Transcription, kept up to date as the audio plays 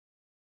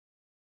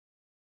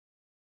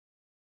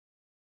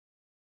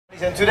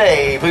And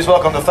today, please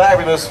welcome the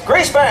fabulous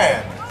Grace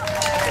Band.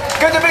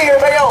 Good to be here,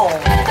 Bayonne.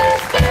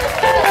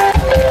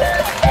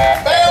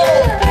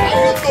 Bayonne,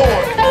 how you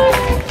doing?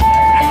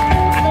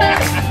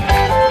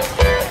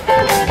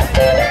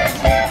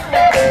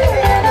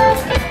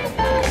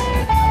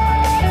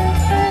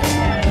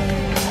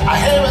 I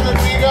hear in the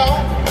bingo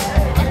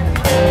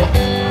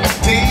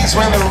days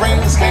when the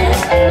rains came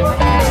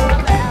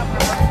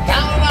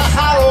down in the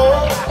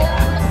hollow,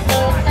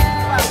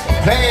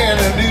 playing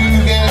a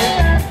new game,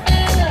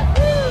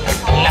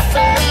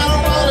 laughing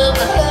and running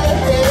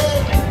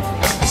ahead,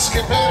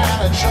 skipping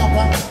and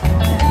jumping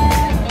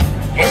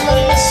in the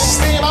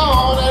misty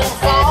morning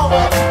fog.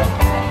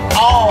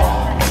 All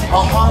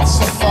our hearts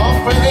are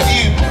thumping at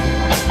you,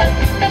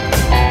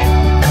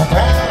 a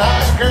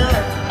brown-eyed girl.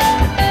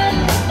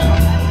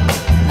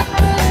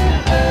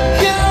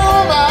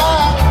 You're my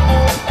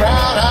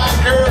brown-eyed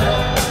girl.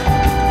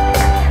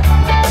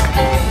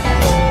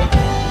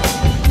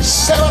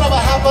 7 of a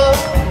hopper,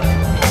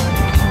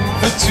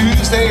 the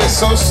Tuesday is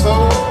so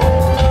slow,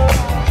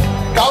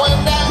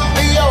 going down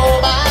the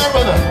old mine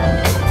river,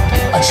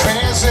 a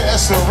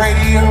transistor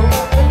radio,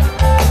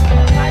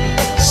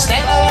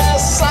 standing in the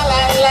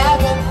sunlight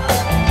laughing,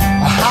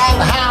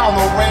 hiding how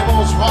the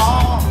rainbows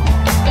fall,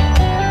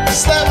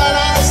 slipping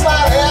and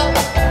sliding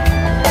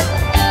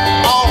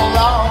all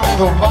along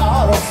the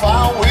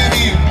waterfall with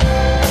you,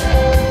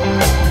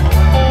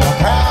 my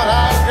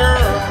brown-eyed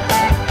girl.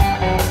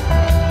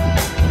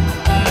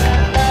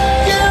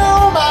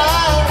 You're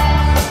my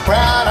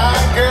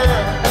brown-eyed girl.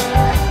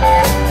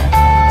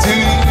 Do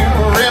you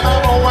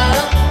remember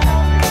when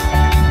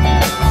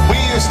we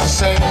used to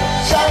sing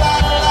sha la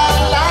la la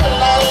la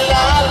la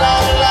la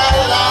la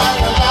la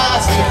la?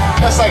 See,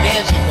 that's like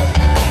Angie.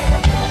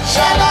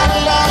 Sha la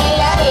la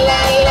la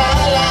la la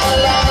la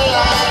la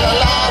la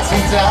la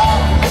tita,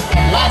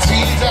 la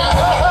tita.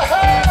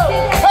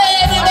 Hey,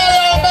 everybody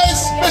on bass,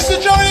 Mr.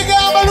 Johnny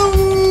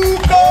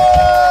Gamaluco.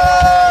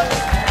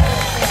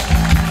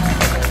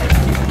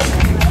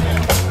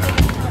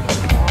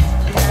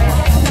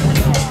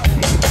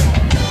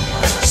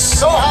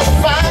 So I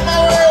find my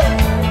way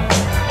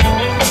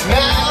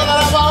now that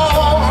I'm all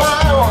on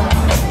my own.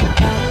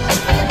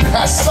 I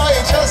saw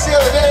you just the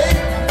other day.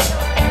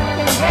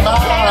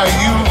 My,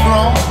 you've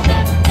grown.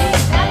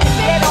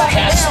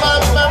 Catch my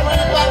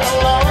memory back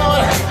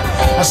alone.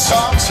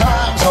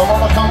 Sometimes I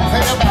wanna come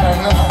think about it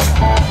now.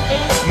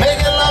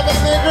 Making love in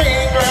the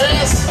green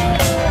grass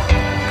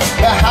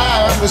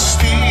behind the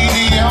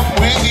stadium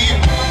with you,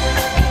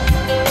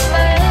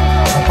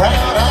 a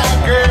brown-eyed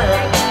girl.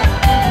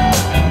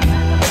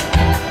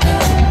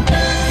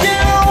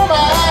 You're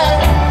my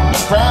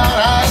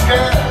brown-eyed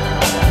girl.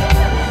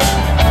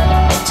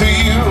 Do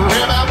you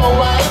remember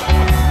when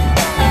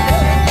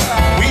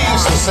we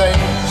used to say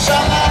sha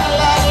la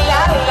la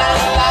la la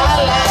la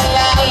la la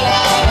la la?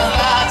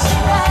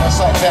 That's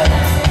like that.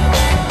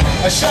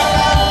 Sha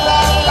la la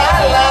la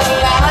la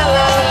la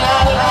la la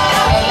la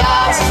la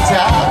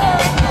tita.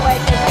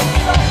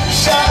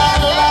 Sha la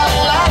la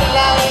la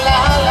la la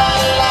la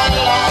la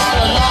la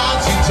la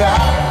tita.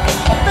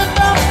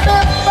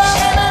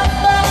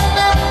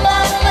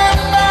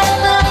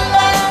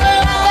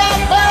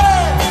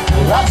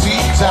 La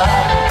tita.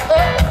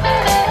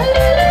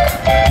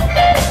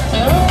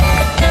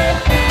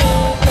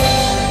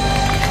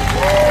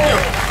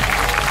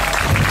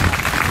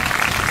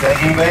 Thank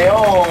you,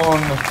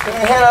 Bayonne.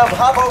 Gonna head up,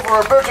 hop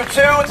over a bridge or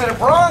two to the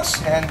Bronx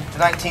and to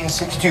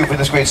 1962 for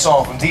this great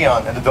song from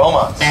Dion and the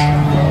Belmonts.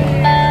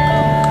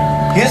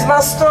 Here's my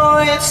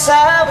story, it's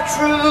sad but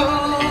true.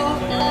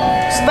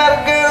 It's about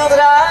a girl that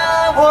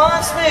I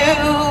once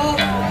knew.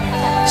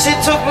 She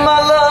took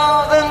my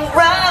love and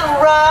ran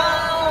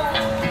around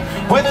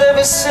with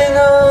every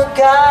single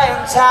guy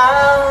in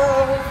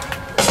town.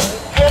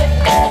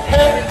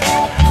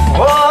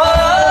 Whoa.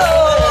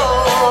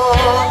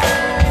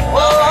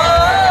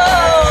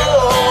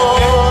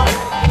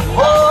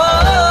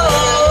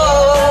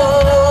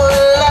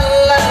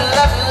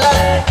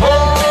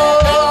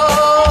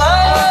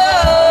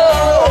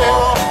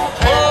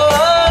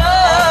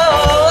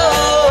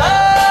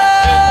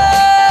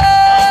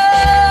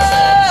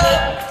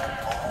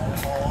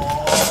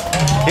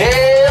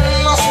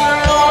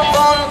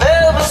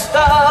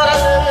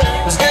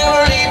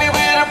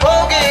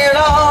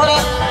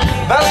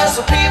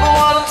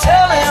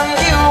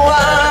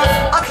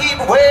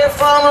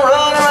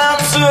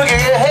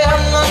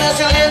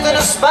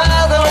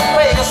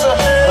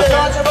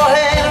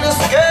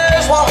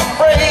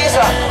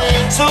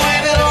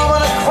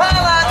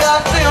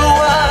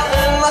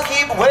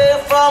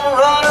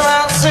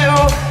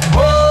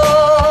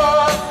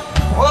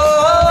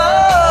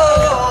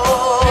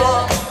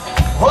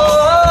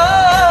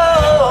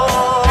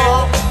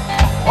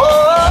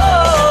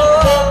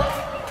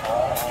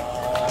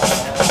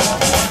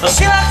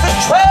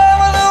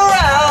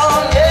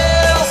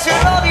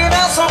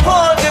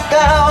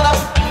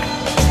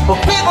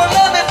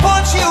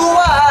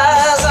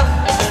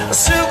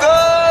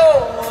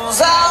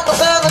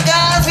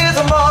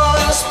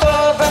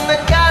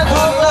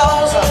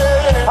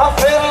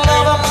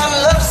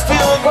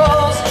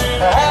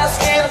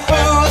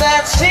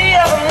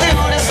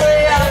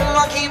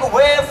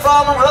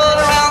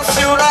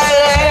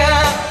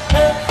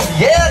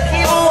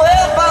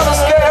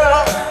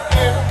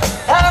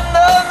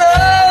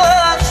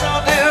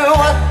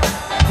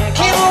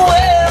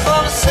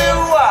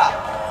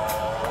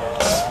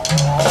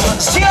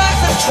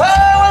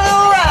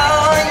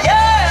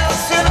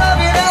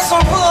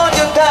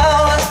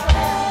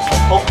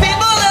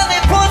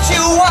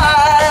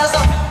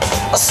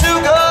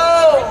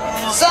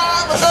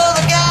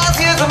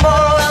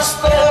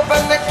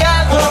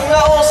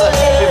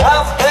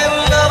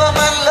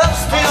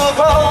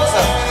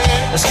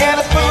 scared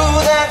of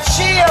food that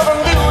she ever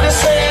knew to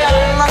say,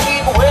 I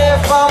keep away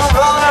from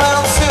running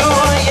around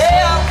soon.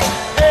 Yeah,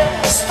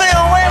 stay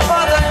away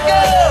from the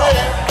girl.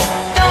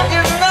 Don't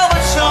you know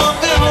what she'll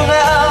do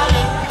now?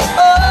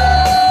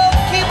 Oh,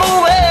 keep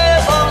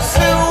away from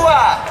Sue.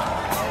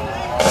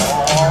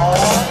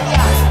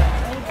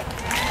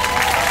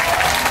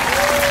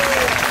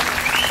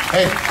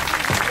 Hey,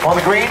 on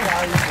the green?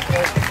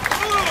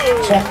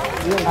 Check.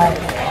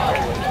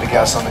 We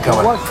got something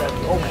coming.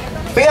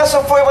 We got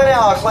something for you right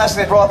now, a classic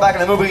they brought back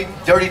in the movie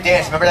Dirty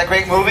Dancing. Remember that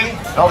great movie?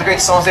 And all the great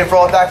songs they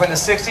brought back in the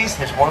 60s?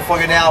 Here's one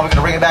for you now. We're going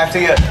to bring it back to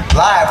you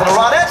live from the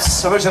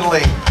Ronettes,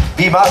 originally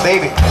Be My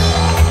Baby.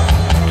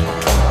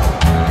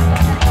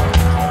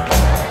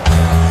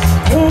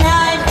 The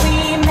night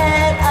we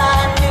met,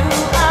 I knew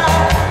I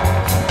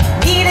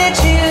needed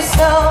you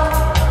so.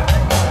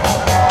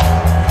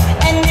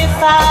 And if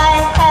I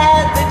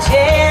had the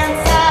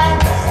chance, I'd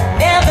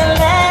never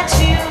let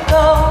you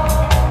go.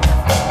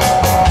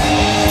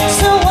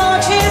 So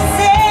won't you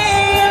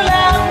say you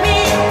love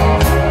me?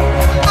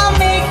 I'll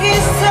make you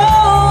so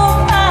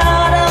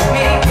proud of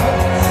me.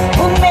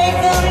 We'll make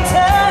them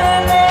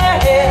turn their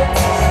heads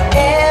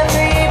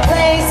every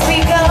place we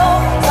go.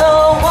 So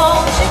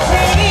won't you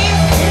please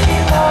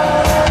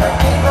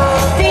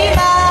be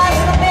my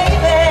little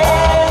baby?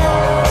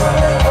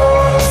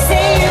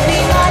 Say you be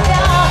my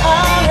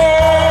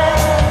darling.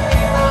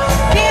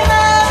 Be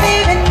my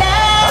baby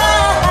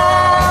now.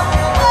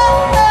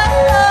 Oh,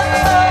 oh,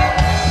 oh.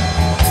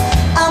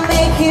 I'll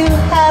make you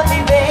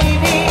happy,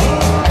 baby.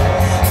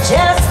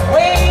 Just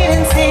wait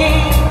and see.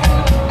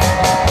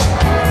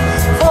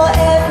 For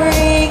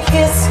every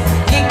kiss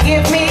you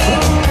give me,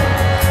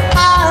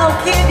 I'll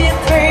give you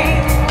 3.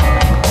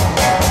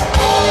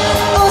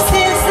 Oh,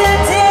 since the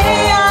day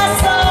I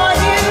saw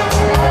you,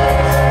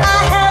 I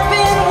have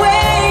been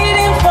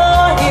waiting for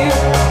you.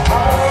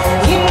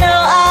 You know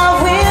I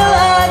will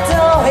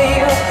adore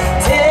you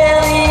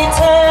till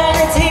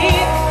eternity.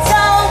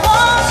 So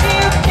won't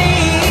you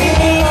please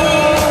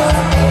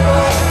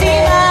be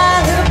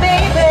my little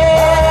baby?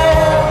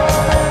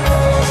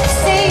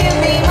 Say you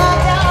be my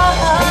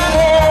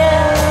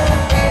darling.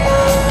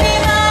 Be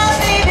my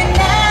baby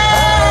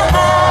now.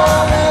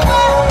 Oh,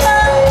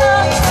 oh,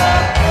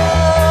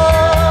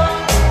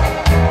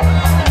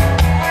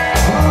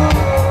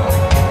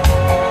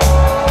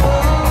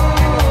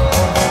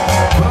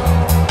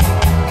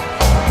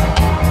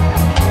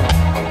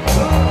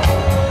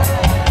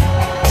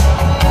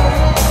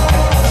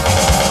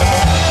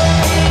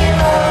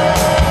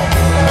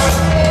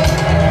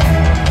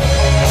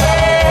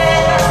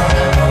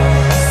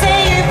 say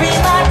you be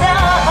my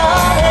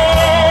darling.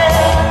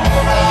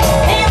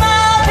 Be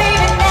my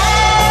baby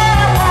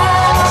now.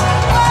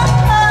 Oh,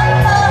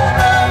 oh,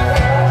 oh, oh.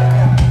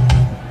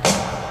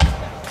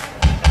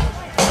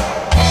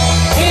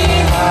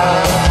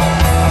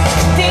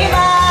 Be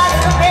my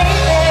little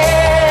baby.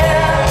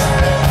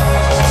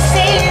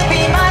 Say you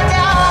be my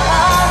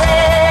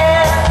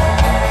darling.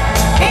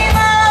 Be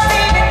my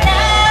baby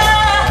now.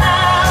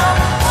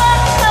 Oh,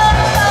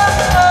 oh,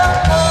 oh,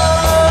 oh,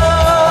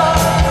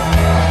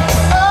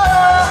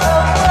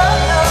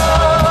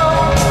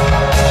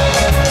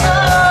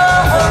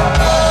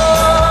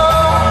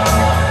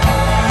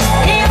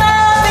 Be my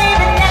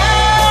baby now.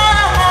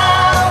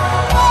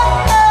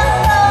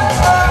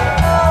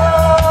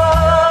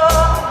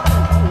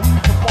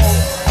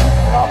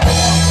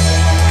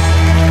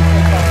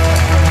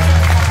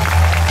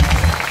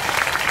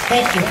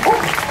 Thank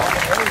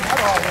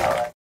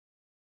you.